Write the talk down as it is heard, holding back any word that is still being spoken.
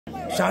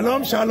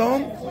Shalom,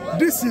 shalom.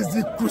 This is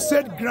the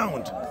crusade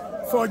ground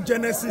for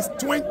Genesis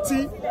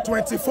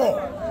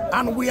 2024.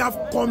 And we have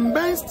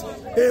commenced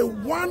a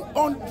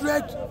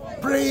 100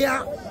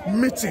 prayer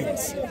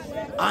meetings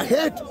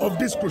ahead of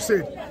this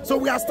crusade. So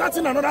we are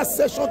starting another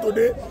session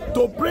today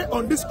to pray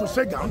on this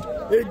crusade ground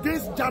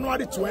against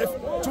January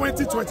 12,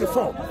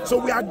 2024. So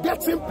we are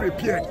getting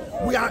prepared.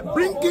 We are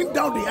bringing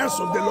down the hands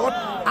of the Lord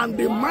and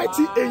the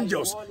mighty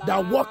angels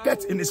that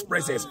walketh in his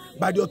presence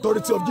by the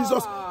authority of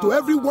Jesus to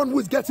everyone who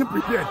is getting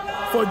prepared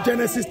for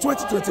Genesis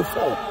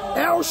 2024.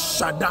 El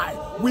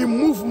Shaddai, we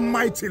move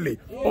mightily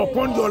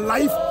upon your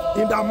life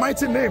in the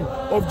mighty name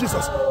of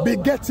Jesus. Be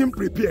getting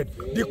prepared.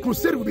 The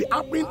crusade will be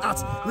happening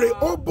at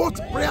Rehoboth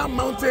Prayer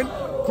Mountain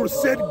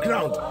Crusade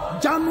Ground,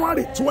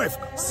 January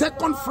 12th,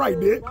 second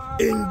Friday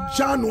in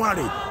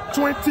January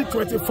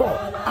 2024.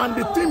 And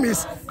the theme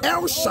is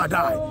El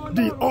Shaddai,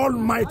 the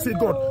Almighty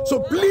God.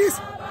 So please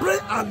pray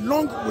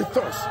along with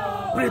us.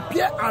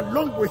 Prepare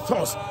along with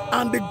us,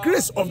 and the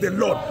grace of the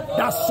Lord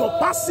that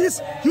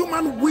surpasses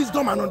human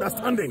wisdom and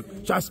understanding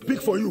shall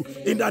speak for you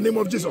in the name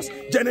of Jesus.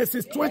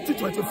 Genesis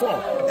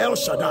 2024, El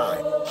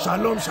Shaddai.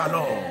 Shalom,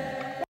 shalom.